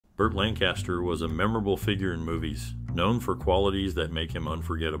Burt Lancaster was a memorable figure in movies, known for qualities that make him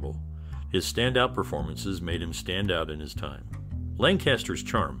unforgettable. His standout performances made him stand out in his time. Lancaster's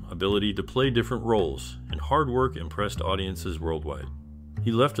charm, ability to play different roles, and hard work impressed audiences worldwide.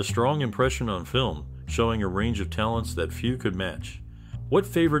 He left a strong impression on film, showing a range of talents that few could match. What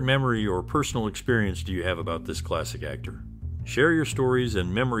favorite memory or personal experience do you have about this classic actor? Share your stories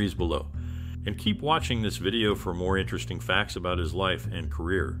and memories below, and keep watching this video for more interesting facts about his life and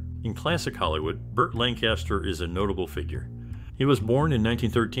career. In classic Hollywood, Burt Lancaster is a notable figure. He was born in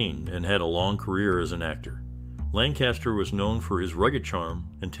 1913 and had a long career as an actor. Lancaster was known for his rugged charm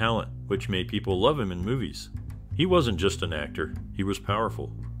and talent, which made people love him in movies. He wasn't just an actor, he was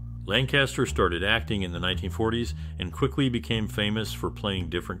powerful. Lancaster started acting in the 1940s and quickly became famous for playing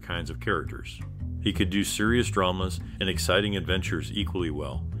different kinds of characters. He could do serious dramas and exciting adventures equally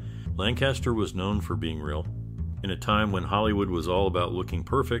well. Lancaster was known for being real. In a time when Hollywood was all about looking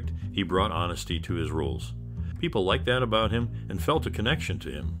perfect, he brought honesty to his roles. People liked that about him and felt a connection to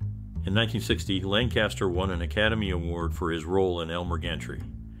him. In 1960, Lancaster won an Academy Award for his role in Elmer Gantry.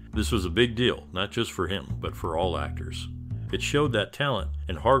 This was a big deal, not just for him, but for all actors. It showed that talent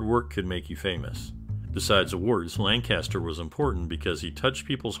and hard work could make you famous. Besides awards, Lancaster was important because he touched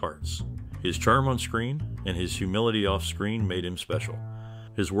people's hearts. His charm on screen and his humility off screen made him special.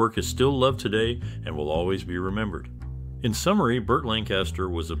 His work is still loved today and will always be remembered. In summary, Burt Lancaster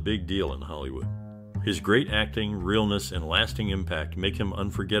was a big deal in Hollywood. His great acting, realness, and lasting impact make him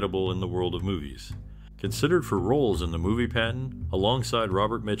unforgettable in the world of movies. Considered for roles in The Movie Patent, alongside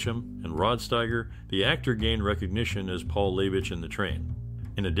Robert Mitchum and Rod Steiger, the actor gained recognition as Paul Labich in The Train.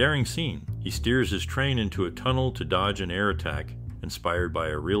 In a daring scene, he steers his train into a tunnel to dodge an air attack, inspired by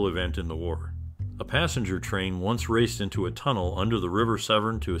a real event in the war. A passenger train once raced into a tunnel under the River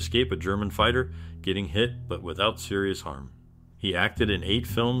Severn to escape a German fighter, getting hit but without serious harm. He acted in 8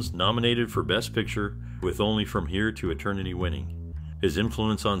 films nominated for Best Picture, with only From Here to Eternity winning. His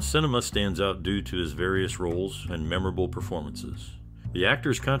influence on cinema stands out due to his various roles and memorable performances. The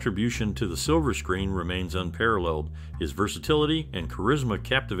actor's contribution to the silver screen remains unparalleled, his versatility and charisma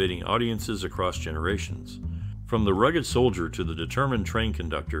captivating audiences across generations. From the rugged soldier to the determined train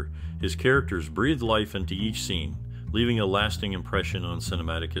conductor, his characters breathed life into each scene, leaving a lasting impression on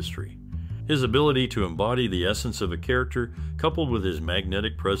cinematic history. His ability to embody the essence of a character, coupled with his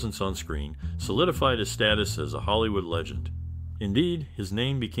magnetic presence on screen, solidified his status as a Hollywood legend. Indeed, his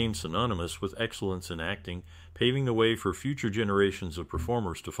name became synonymous with excellence in acting, paving the way for future generations of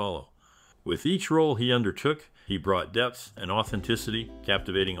performers to follow. With each role he undertook, he brought depth and authenticity,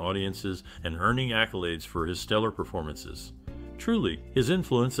 captivating audiences and earning accolades for his stellar performances. Truly, his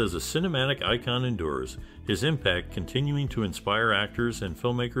influence as a cinematic icon endures, his impact continuing to inspire actors and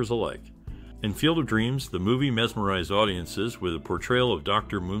filmmakers alike. In Field of Dreams, the movie mesmerized audiences with a portrayal of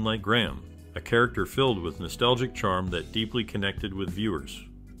Dr. Moonlight Graham, a character filled with nostalgic charm that deeply connected with viewers.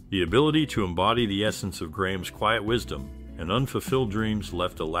 The ability to embody the essence of Graham's quiet wisdom and unfulfilled dreams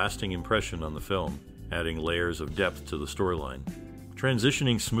left a lasting impression on the film, adding layers of depth to the storyline.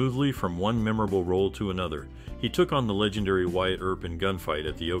 Transitioning smoothly from one memorable role to another, he took on the legendary Wyatt Earp in gunfight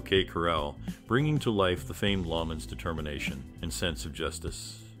at the OK Corral, bringing to life the famed lawman's determination and sense of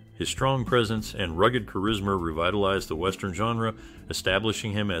justice. His strong presence and rugged charisma revitalized the Western genre,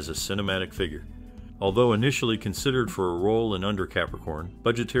 establishing him as a cinematic figure. Although initially considered for a role in Under Capricorn,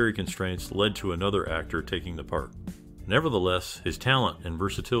 budgetary constraints led to another actor taking the part. Nevertheless, his talent and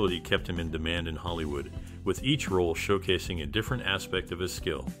versatility kept him in demand in Hollywood, with each role showcasing a different aspect of his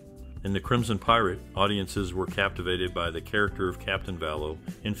skill. In The Crimson Pirate, audiences were captivated by the character of Captain Vallow,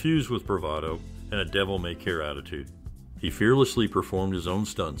 infused with bravado and a devil-may-care attitude. He fearlessly performed his own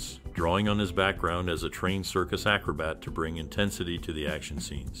stunts, drawing on his background as a trained circus acrobat to bring intensity to the action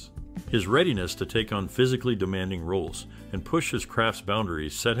scenes. His readiness to take on physically demanding roles and push his craft's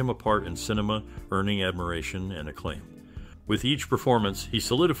boundaries set him apart in cinema, earning admiration and acclaim. With each performance, he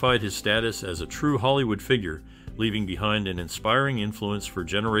solidified his status as a true Hollywood figure, leaving behind an inspiring influence for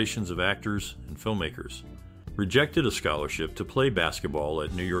generations of actors and filmmakers. Rejected a scholarship to play basketball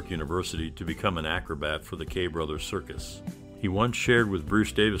at New York University to become an acrobat for the K Brothers Circus. He once shared with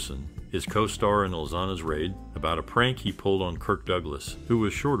Bruce Davison, his co-star in Ilzana's Raid, about a prank he pulled on Kirk Douglas, who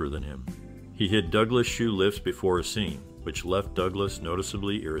was shorter than him. He hid Douglas' shoe lifts before a scene, which left Douglas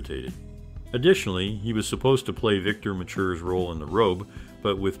noticeably irritated. Additionally, he was supposed to play Victor Mature's role in The Robe,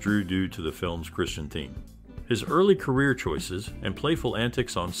 but withdrew due to the film's Christian theme. His early career choices and playful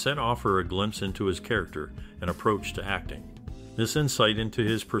antics on set offer a glimpse into his character and approach to acting. This insight into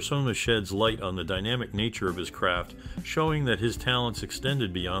his persona sheds light on the dynamic nature of his craft, showing that his talents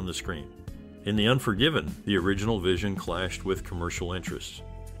extended beyond the screen. In The Unforgiven, the original vision clashed with commercial interests.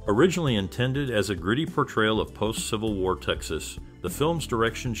 Originally intended as a gritty portrayal of post-Civil War Texas, the film's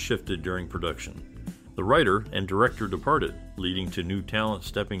direction shifted during production. The writer and director departed, leading to new talent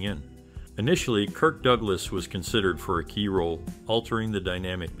stepping in. Initially, Kirk Douglas was considered for a key role, altering the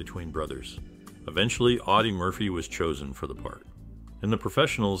dynamic between brothers. Eventually, Audie Murphy was chosen for the part. In the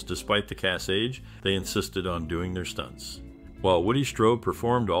professionals, despite the cast's age, they insisted on doing their stunts. While Woody Strode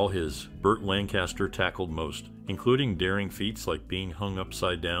performed all his, Burt Lancaster tackled most, including daring feats like being hung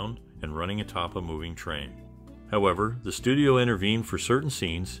upside down and running atop a moving train. However, the studio intervened for certain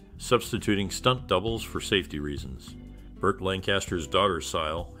scenes, substituting stunt doubles for safety reasons. Burt Lancaster's daughter,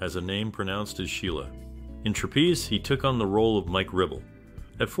 Sile, has a name pronounced as Sheila. In Trapeze, he took on the role of Mike Ribble.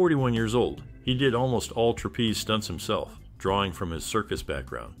 At 41 years old, he did almost all trapeze stunts himself, drawing from his circus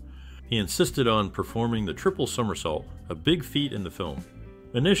background. He insisted on performing the triple somersault, a big feat in the film.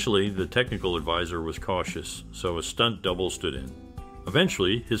 Initially, the technical advisor was cautious, so a stunt double stood in.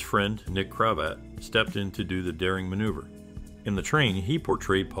 Eventually, his friend, Nick Cravat, stepped in to do the daring maneuver. In The Train, he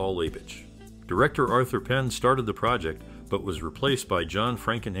portrayed Paul Labich. Director Arthur Penn started the project, but was replaced by John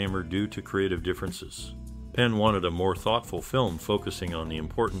Frankenheimer due to creative differences. Penn wanted a more thoughtful film focusing on the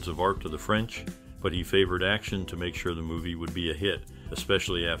importance of art to the French, but he favored action to make sure the movie would be a hit,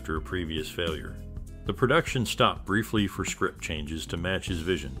 especially after a previous failure. The production stopped briefly for script changes to match his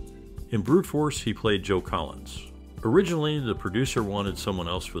vision. In Brute Force, he played Joe Collins. Originally, the producer wanted someone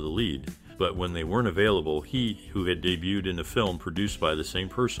else for the lead, but when they weren't available, he, who had debuted in a film produced by the same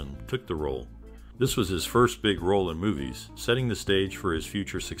person, took the role. This was his first big role in movies, setting the stage for his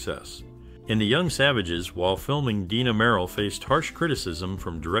future success. In The Young Savages, while filming, Dina Merrill faced harsh criticism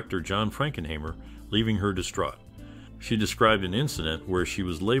from director John Frankenheimer, leaving her distraught. She described an incident where she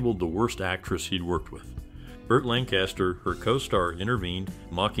was labeled the worst actress he'd worked with. Burt Lancaster, her co-star, intervened,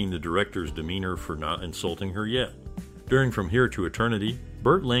 mocking the director's demeanor for not insulting her yet. During From Here to Eternity,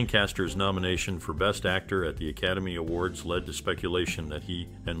 Burt Lancaster's nomination for Best Actor at the Academy Awards led to speculation that he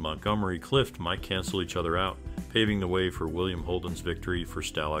and Montgomery Clift might cancel each other out, paving the way for William Holden's victory for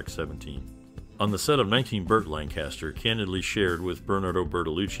Stalag 17. On the set of 19, Burt Lancaster candidly shared with Bernardo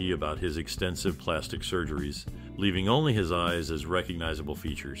Bertolucci about his extensive plastic surgeries, leaving only his eyes as recognizable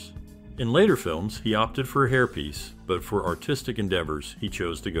features. In later films, he opted for a hairpiece, but for artistic endeavors, he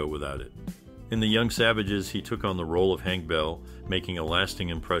chose to go without it. In The Young Savages, he took on the role of Hank Bell, making a lasting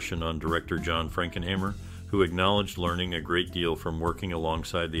impression on director John Frankenheimer, who acknowledged learning a great deal from working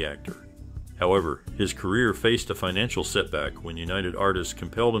alongside the actor. However, his career faced a financial setback when United Artists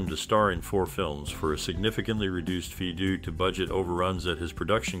compelled him to star in 4 films for a significantly reduced fee due to budget overruns at his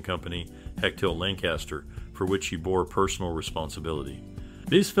production company, Hechtel Lancaster, for which he bore personal responsibility.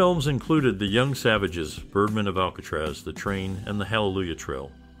 These films included The Young Savages, Birdman of Alcatraz, The Train, and The Hallelujah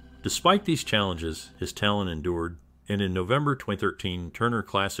Trail. Despite these challenges, his talent endured, and in November 2013, Turner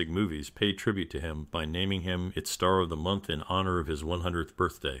Classic Movies paid tribute to him by naming him its Star of the Month in honor of his 100th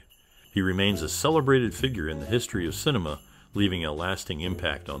birthday. He remains a celebrated figure in the history of cinema, leaving a lasting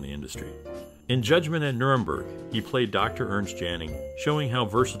impact on the industry. In Judgment at Nuremberg, he played Dr. Ernst Janning, showing how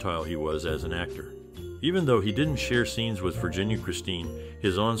versatile he was as an actor. Even though he didn't share scenes with Virginia Christine,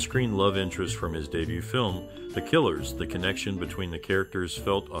 his on-screen love interest from his debut film, The Killers, the connection between the characters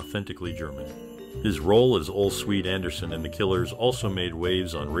felt authentically German. His role as Ole Sweet Anderson in The Killers also made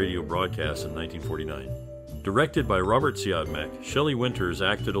waves on radio broadcasts in 1949. Directed by Robert Siodmak, Shelley Winters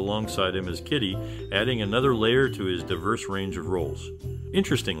acted alongside him as Kitty, adding another layer to his diverse range of roles.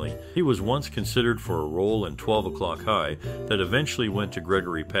 Interestingly, he was once considered for a role in 12 O'Clock High that eventually went to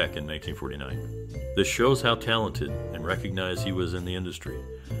Gregory Peck in 1949. This shows how talented and recognized he was in the industry.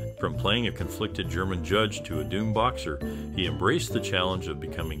 From playing a conflicted German judge to a doomed boxer, he embraced the challenge of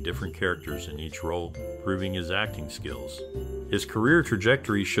becoming different characters in each role, proving his acting skills. His career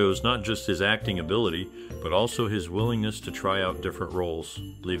trajectory shows not just his acting ability, but also his willingness to try out different roles,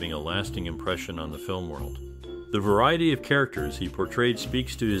 leaving a lasting impression on the film world. The variety of characters he portrayed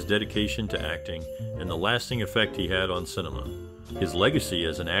speaks to his dedication to acting and the lasting effect he had on cinema. His legacy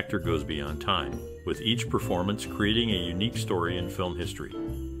as an actor goes beyond time, with each performance creating a unique story in film history.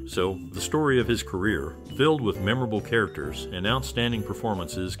 So, the story of his career, filled with memorable characters and outstanding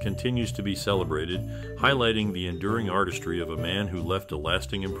performances, continues to be celebrated, highlighting the enduring artistry of a man who left a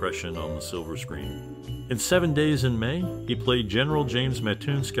lasting impression on the silver screen. In 7 Days in May, he played General James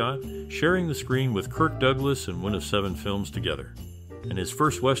Mattoon Scott, sharing the screen with Kirk Douglas in one of 7 films together. In his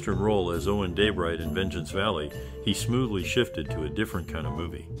first Western role as Owen Daybright in Vengeance Valley, he smoothly shifted to a different kind of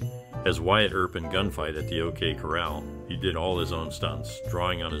movie. As Wyatt Earp in Gunfight at the OK Corral, he did all his own stunts,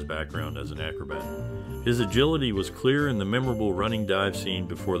 drawing on his background as an acrobat. His agility was clear in the memorable running dive scene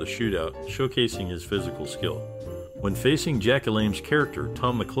before the shootout, showcasing his physical skill. When facing Jack Elaine's character,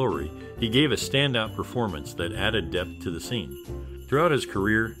 Tom McClory, he gave a standout performance that added depth to the scene. Throughout his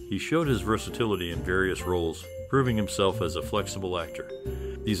career, he showed his versatility in various roles, proving himself as a flexible actor.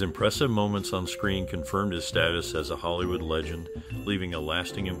 These impressive moments on screen confirmed his status as a Hollywood legend, leaving a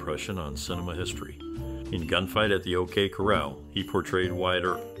lasting impression on cinema history. In Gunfight at the OK Corral, he portrayed Wyatt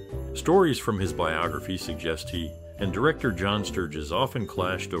Earp. Stories from his biography suggest he and director John Sturges often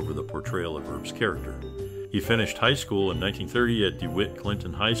clashed over the portrayal of Earp's character. He finished high school in 1930 at DeWitt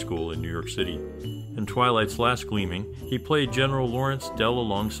Clinton High School in New York City. In Twilight's Last Gleaming, he played General Lawrence Dell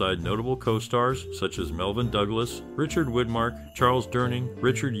alongside notable co-stars such as Melvyn Douglas, Richard Widmark, Charles Durning,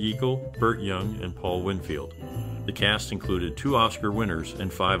 Richard Yeakel, Burt Young, and Paul Winfield. The cast included 2 Oscar winners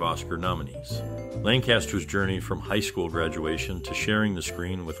and 5 Oscar nominees. Lancaster's journey from high school graduation to sharing the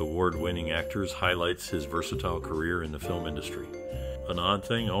screen with award-winning actors highlights his versatile career in the film industry. An odd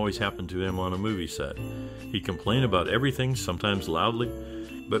thing always happened to him on a movie set. He complained about everything, sometimes loudly,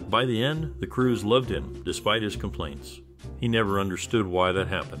 but by the end, the crews loved him, despite his complaints. He never understood why that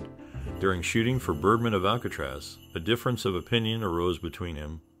happened. During shooting for Birdman of Alcatraz, a difference of opinion arose between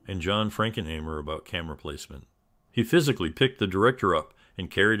him and John Frankenheimer about camera placement. He physically picked the director up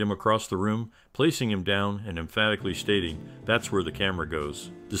and carried him across the room, placing him down and emphatically stating, "That's where the camera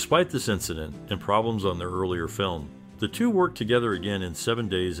goes." Despite this incident and problems on their earlier film, the two worked together again in 7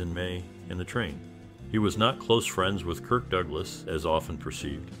 Days in May in the Train. He was not close friends with Kirk Douglas, as often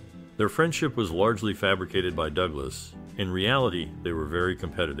perceived. Their friendship was largely fabricated by Douglas. In reality, they were very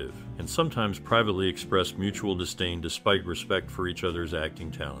competitive, and sometimes privately expressed mutual disdain despite respect for each other's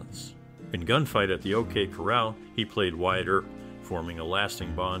acting talents. In Gunfight at the OK Corral, he played Wyatt Earp, forming a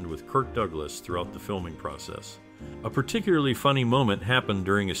lasting bond with Kirk Douglas throughout the filming process. A particularly funny moment happened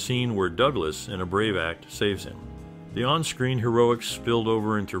during a scene where Douglas, in a brave act, saves him. The on-screen heroics spilled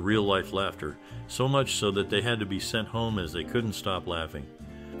over into real-life laughter, so much so that they had to be sent home as they couldn't stop laughing.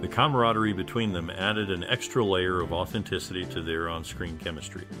 The camaraderie between them added an extra layer of authenticity to their on-screen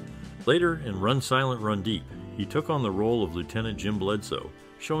chemistry. Later, in Run Silent, Run Deep, he took on the role of Lieutenant Jim Bledsoe,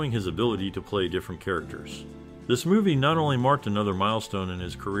 showing his ability to play different characters. This movie not only marked another milestone in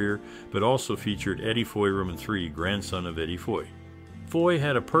his career, but also featured Eddie Foy Roman III, grandson of Eddie Foy. Foy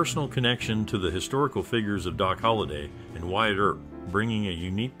had a personal connection to the historical figures of Doc Holliday and Wyatt Earp, bringing a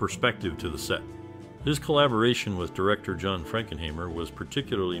unique perspective to the set. His collaboration with director John Frankenheimer was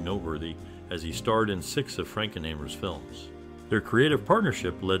particularly noteworthy, as he starred in 6 of Frankenheimer's films. Their creative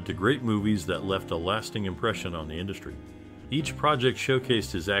partnership led to great movies that left a lasting impression on the industry. Each project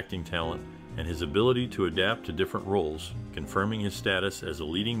showcased his acting talent and his ability to adapt to different roles, confirming his status as a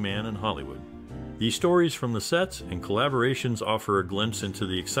leading man in Hollywood. These stories from the sets and collaborations offer a glimpse into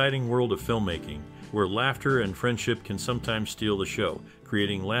the exciting world of filmmaking, where laughter and friendship can sometimes steal the show,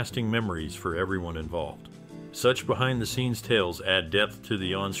 creating lasting memories for everyone involved. Such behind-the-scenes tales add depth to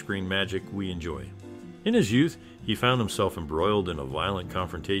the on-screen magic we enjoy. In his youth, he found himself embroiled in a violent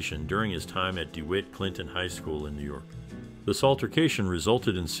confrontation during his time at DeWitt Clinton High School in New York. This altercation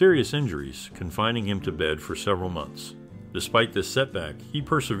resulted in serious injuries, confining him to bed for several months. Despite this setback, he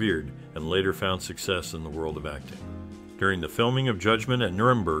persevered and later found success in the world of acting. During the filming of Judgment at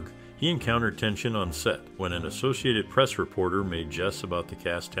Nuremberg, he encountered tension on set when an Associated Press reporter made jests about the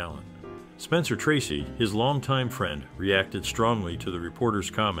cast talent. Spencer Tracy, his longtime friend, reacted strongly to the reporter's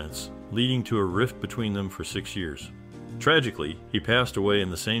comments, leading to a rift between them for 6 years. Tragically, he passed away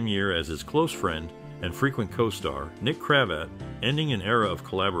in the same year as his close friend and frequent co-star, Nick Cravatt, ending an era of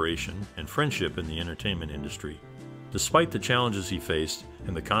collaboration and friendship in the entertainment industry. Despite the challenges he faced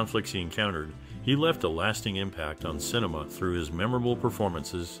and the conflicts he encountered, he left a lasting impact on cinema through his memorable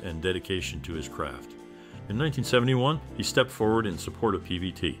performances and dedication to his craft. In 1971, he stepped forward in support of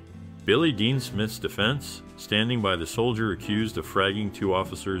PVT. Billy Dean Smith's defense, standing by the soldier accused of fragging 2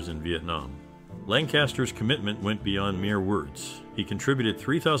 officers in Vietnam. Lancaster's commitment went beyond mere words. He contributed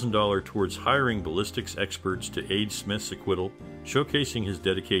 $3,000 towards hiring ballistics experts to aid Smith's acquittal, showcasing his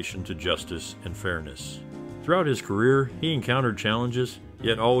dedication to justice and fairness. Throughout his career, he encountered challenges,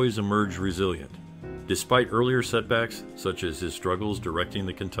 yet always emerged resilient. Despite earlier setbacks, such as his struggles directing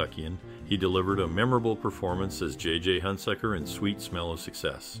The Kentuckian, he delivered a memorable performance as J.J. Hunsaker in Sweet Smell of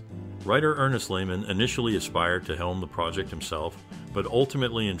Success. Writer Ernest Lehman initially aspired to helm the project himself, but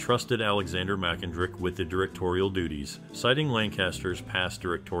ultimately entrusted Alexander Mackendrick with the directorial duties, citing Lancaster's past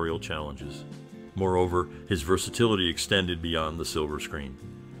directorial challenges. Moreover, his versatility extended beyond the silver screen.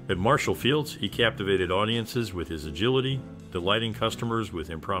 At Marshall Fields, he captivated audiences with his agility, delighting customers with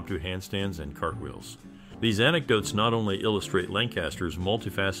impromptu handstands and cartwheels. These anecdotes not only illustrate Lancaster's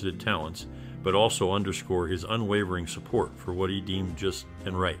multifaceted talents, but also underscore his unwavering support for what he deemed just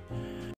and right.